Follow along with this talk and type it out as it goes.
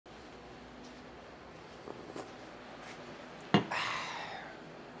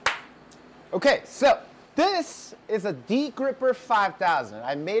Okay, so this is a D-Gripper 5000.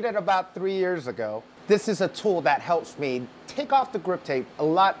 I made it about 3 years ago. This is a tool that helps me take off the grip tape a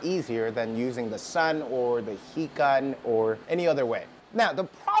lot easier than using the sun or the heat gun or any other way. Now, the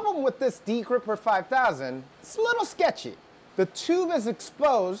problem with this D-Gripper 5000, it's a little sketchy. The tube is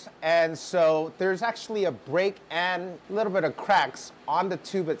exposed, and so there's actually a break and a little bit of cracks on the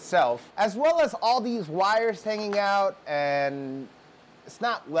tube itself, as well as all these wires hanging out, and it's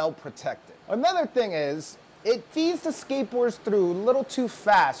not well protected. Another thing is, it feeds the skateboards through a little too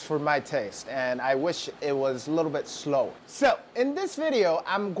fast for my taste, and I wish it was a little bit slower. So, in this video,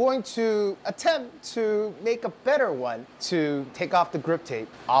 I'm going to attempt to make a better one to take off the grip tape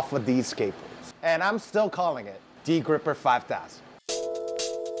off of these skateboards. And I'm still calling it D-Gripper 5000.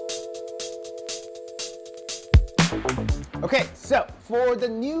 Okay, so for the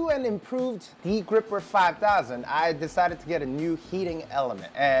new and improved D-Gripper 5000, I decided to get a new heating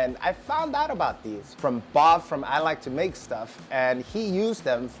element. And I found out about these from Bob from I Like to Make Stuff, and he used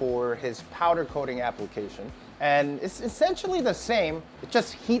them for his powder coating application. And it's essentially the same, it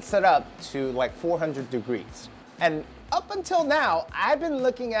just heats it up to like 400 degrees. And up until now, I've been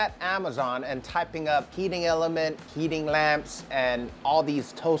looking at Amazon and typing up heating element, heating lamps, and all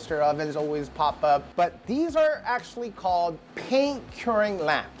these toaster ovens always pop up. But these are actually called paint curing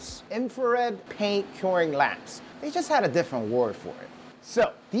lamps, infrared paint curing lamps. They just had a different word for it.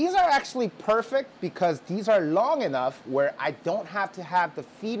 So these are actually perfect because these are long enough where I don't have to have the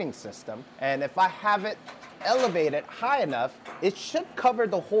feeding system. And if I have it elevated high enough, it should cover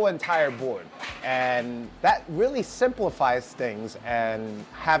the whole entire board. And that really simplifies things and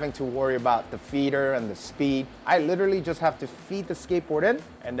having to worry about the feeder and the speed. I literally just have to feed the skateboard in,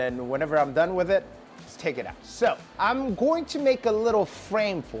 and then whenever I'm done with it, just take it out. So I'm going to make a little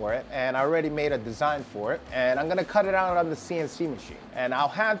frame for it, and I already made a design for it, and I'm gonna cut it out on the CNC machine. And I'll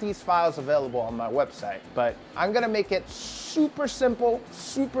have these files available on my website, but I'm gonna make it super simple,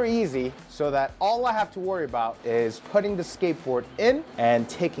 super easy, so that all I have to worry about is putting the skateboard in and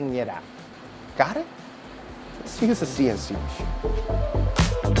taking it out. Got it? Let's use the CNC machine.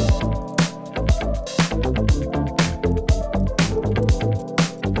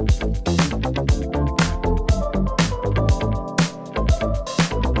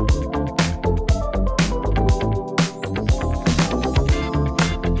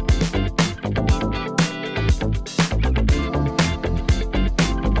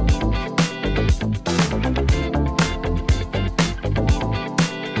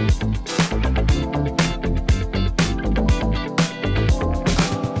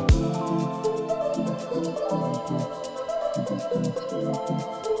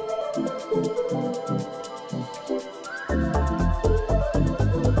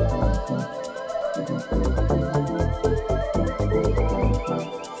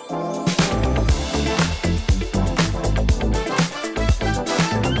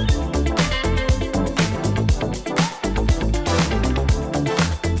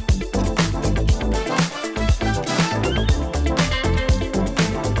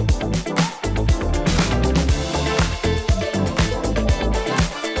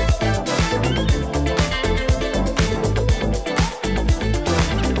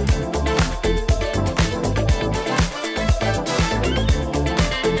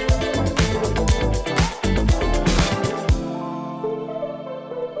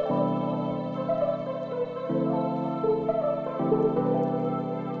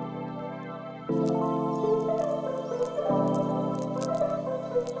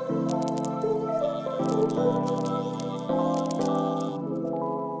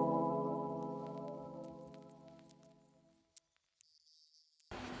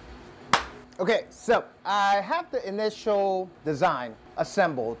 Okay, so I have the initial design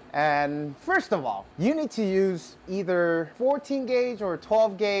assembled, and first of all, you need to use either 14 gauge or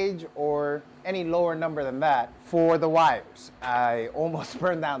 12 gauge or any lower number than that for the wires. I almost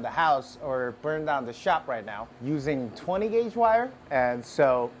burned down the house or burned down the shop right now using 20 gauge wire, and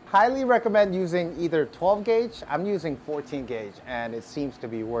so highly recommend using either 12 gauge. I'm using 14 gauge and it seems to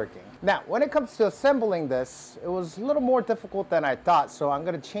be working. Now, when it comes to assembling this, it was a little more difficult than I thought, so I'm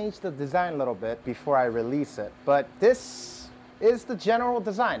gonna change the design a little bit before I release it. But this is the general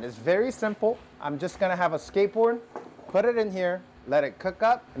design. It's very simple. I'm just gonna have a skateboard, put it in here, let it cook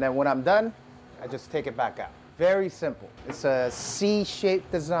up, and then when I'm done, I just take it back out. Very simple. It's a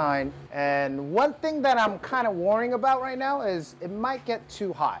C-shaped design, and one thing that I'm kind of worrying about right now is it might get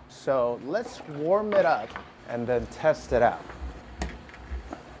too hot. So let's warm it up and then test it out.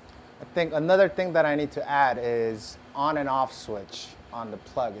 I think another thing that I need to add is on and off switch on the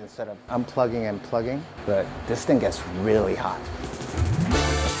plug instead of unplugging and plugging, but this thing gets really hot.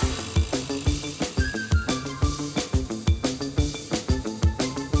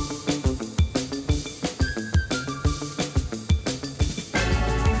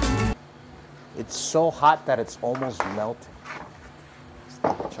 It's so hot that it's almost melting.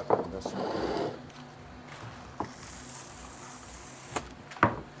 Let's take a check on this one.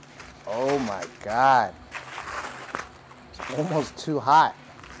 Oh my God. It's almost too hot.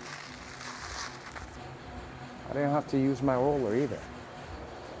 I didn't have to use my roller either.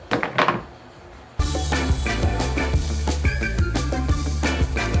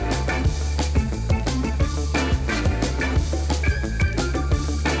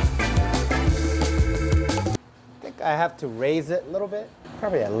 I have to raise it a little bit,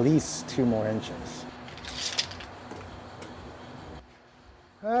 probably at least 2 more inches.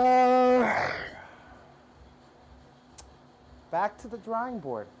 Back to the drawing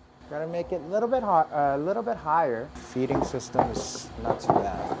board. Gotta make it a little bit higher. Feeding system is not too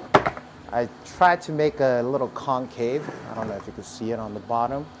bad. I tried to make a little concave. I don't know if you can see it on the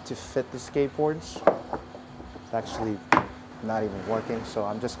bottom to fit the skateboards. It's actually not even working, so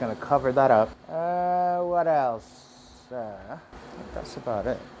I'm just gonna cover that up. What else? I think that's about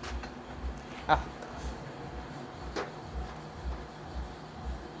it.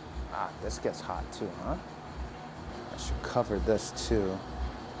 This gets hot too, huh? I should cover this too,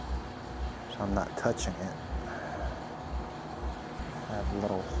 so I'm not touching it. I have a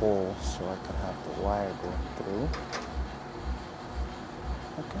little hole so I can have the wire going through.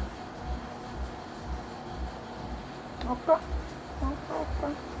 Okay. Okay.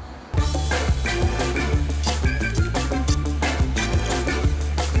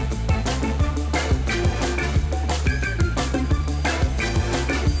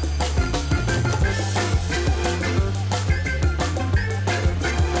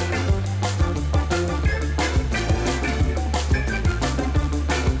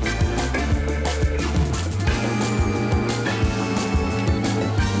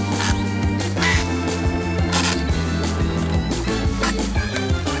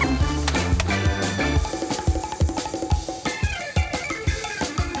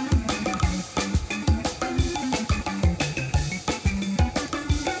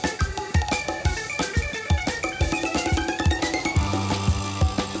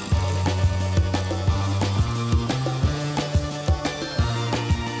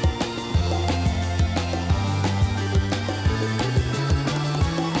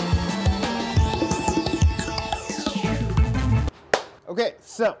 Okay,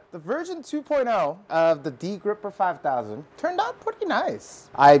 so the version 2.0 of the D-Gripper 5000 turned out pretty nice.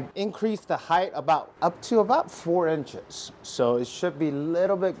 I increased the height up to about 4 inches, so it should be a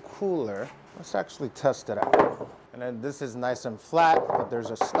little bit cooler. Let's actually test it out. And then this is nice and flat, but there's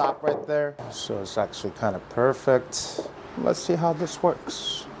a stop right there, so it's actually kind of perfect. Let's see how this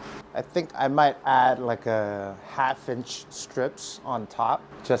works. I think I might add like a 1/2 inch strips on top,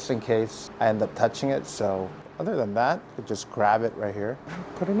 just in case I end up touching it. So other than that, you just grab it right here.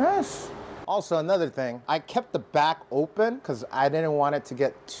 Pretty nice. Also, another thing, I kept the back open because I didn't want it to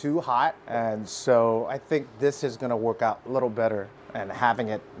get too hot. And so I think this is gonna work out a little better, and having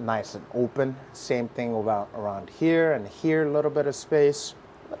it nice and open. Same thing about around here and here, a little bit of space,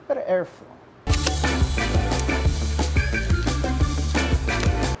 a little bit of airflow.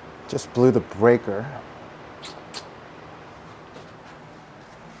 Just blew the breaker.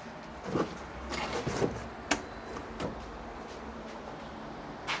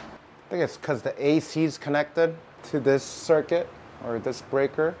 I think it's because the AC is connected to this circuit or this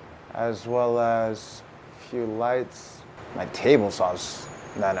breaker, as well as a few lights. My table saw's,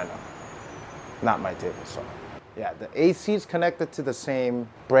 no. Not my table saw. Yeah, the AC is connected to the same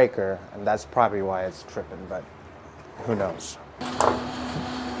breaker, and that's probably why it's tripping, but who knows.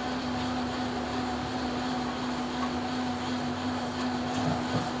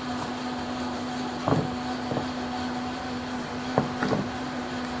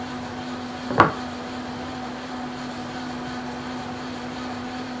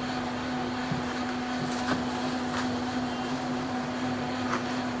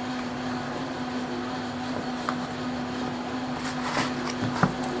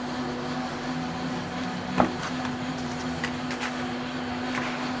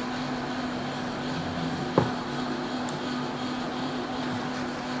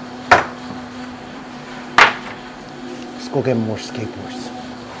 Go get more skateboards.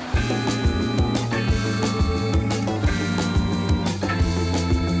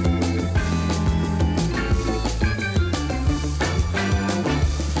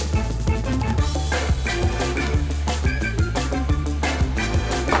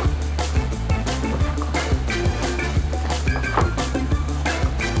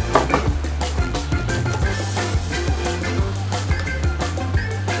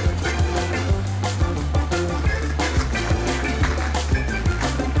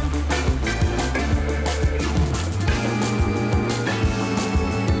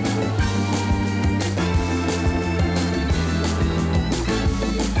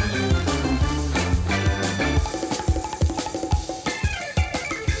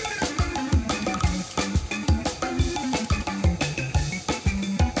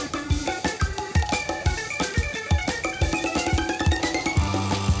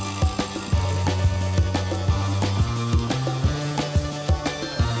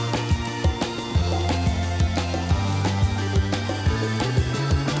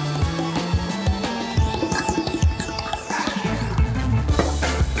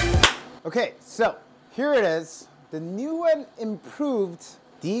 So here it is, the new and improved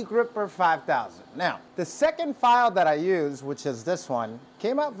D-Gripper 5000. Now, the second file that I use, which is this one,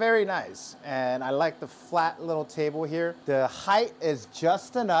 came out very nice. And I like the flat little table here. The height is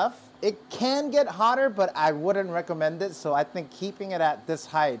just enough. It can get hotter, but I wouldn't recommend it. So I think keeping it at this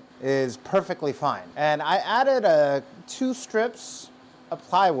height is perfectly fine. And I added 2 strips of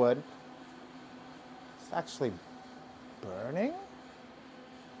plywood. It's actually burning.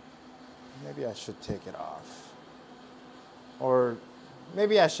 Maybe I should take it off. Or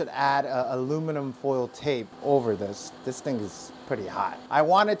maybe I should add aluminum foil tape over this. This thing is pretty hot. I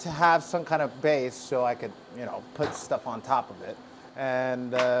wanted to have some kind of base so I could, you know, put stuff on top of it.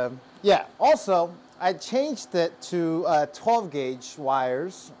 And yeah, also I changed it to 12 gauge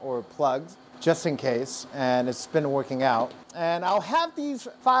wires or plugs just in case, and it's been working out. And I'll have these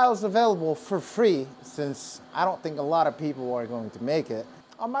files available for free since I don't think a lot of people are going to make it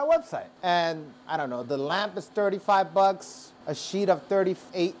on my website. And I don't know, the lamp is 35 bucks. A sheet of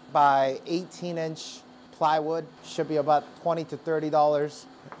 38 by 18 inch plywood should be about $20 to $30.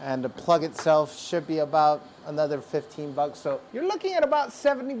 And the plug itself should be about another 15 bucks. So you're looking at about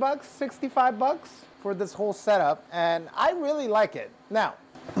 70 bucks, 65 bucks for this whole setup. And I really like it. Now,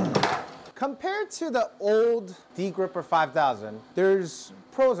 compared to the old D-Gripper 5000, there's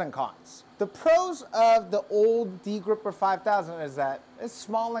pros and cons. The pros of the old D-Gripper 5000 is that it's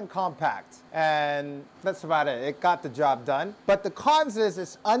small and compact, and that's about it. It got the job done. But the cons is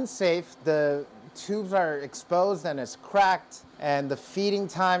it's unsafe. The tubes are exposed and it's cracked, and the feeding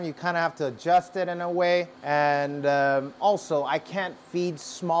time, you kind of have to adjust it in a way. And also, I can't feed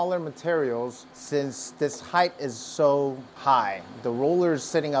smaller materials since this height is so high. The roller is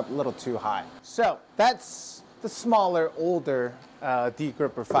sitting up a little too high. So that's the smaller, older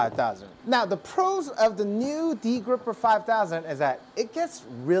D-Gripper 5000. Now, the pros of the new D-Gripper 5000 is that it gets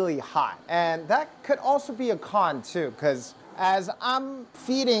really hot. And that could also be a con too, because as I'm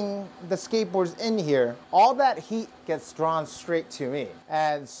feeding the skateboards in here, all that heat gets drawn straight to me.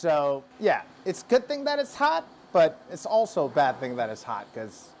 And so, yeah, it's a good thing that it's hot, but it's also a bad thing that it's hot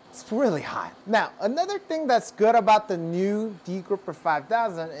because it's really hot. Now, another thing that's good about the new D-Gripper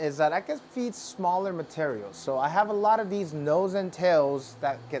 5000 is that I can feed smaller materials. So I have a lot of these nose and tails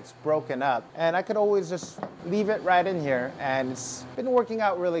that gets broken up, and I could always just leave it right in here, and it's been working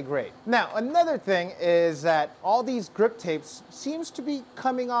out really great. Now, another thing is that all these grip tapes seems to be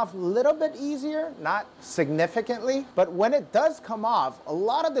coming off a little bit easier, not significantly, but when it does come off, a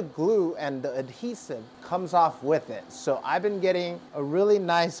lot of the glue and the adhesive comes off with it. So I've been getting a really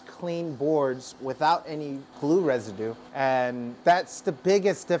nice clean boards without any glue residue, and that's the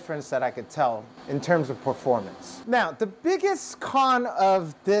biggest difference that I could tell in terms of performance. Now, the biggest con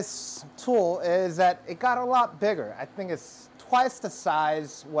of this tool is that it got a lot bigger. I think it's twice the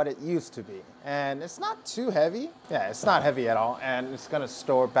size what it used to be, and it's not too heavy. Yeah, it's not heavy at all, and it's gonna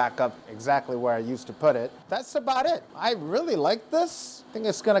store back up exactly where I used to put it. That's about it. I really like this. I think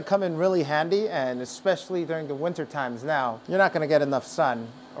it's gonna come in really handy, and especially during the winter times now, you're not gonna get enough sun,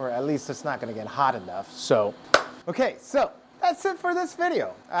 or at least it's not gonna get hot enough. So, okay, so that's it for this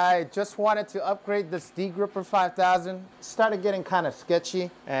video. I just wanted to upgrade this D-Gripper 5000. Started getting kind of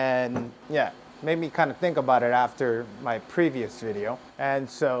sketchy, and yeah, made me kind of think about it after my previous video. And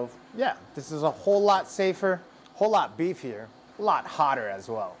so, yeah, this is a whole lot safer, whole lot beefier, a lot hotter as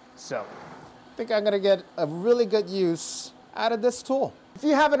well. So, I think I'm gonna get a really good use out of this tool. If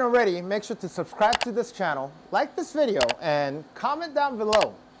you haven't already, make sure to subscribe to this channel, like this video, and comment down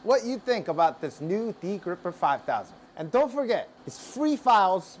below what you think about this new D-Gripper 5000. And don't forget, it's free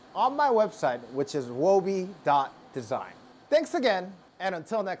files on my website, which is woby.design. Thanks again, and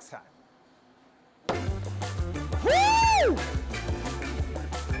until next time. Woo!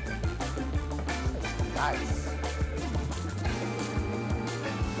 Nice.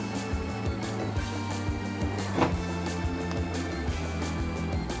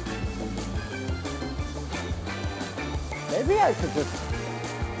 Maybe I should just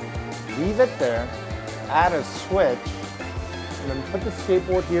leave it there, add a switch, and then put the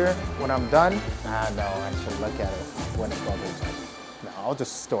skateboard here when I'm done. Ah, no, I should look at it when it bubbles. No, I'll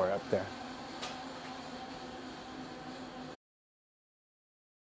just store it up there.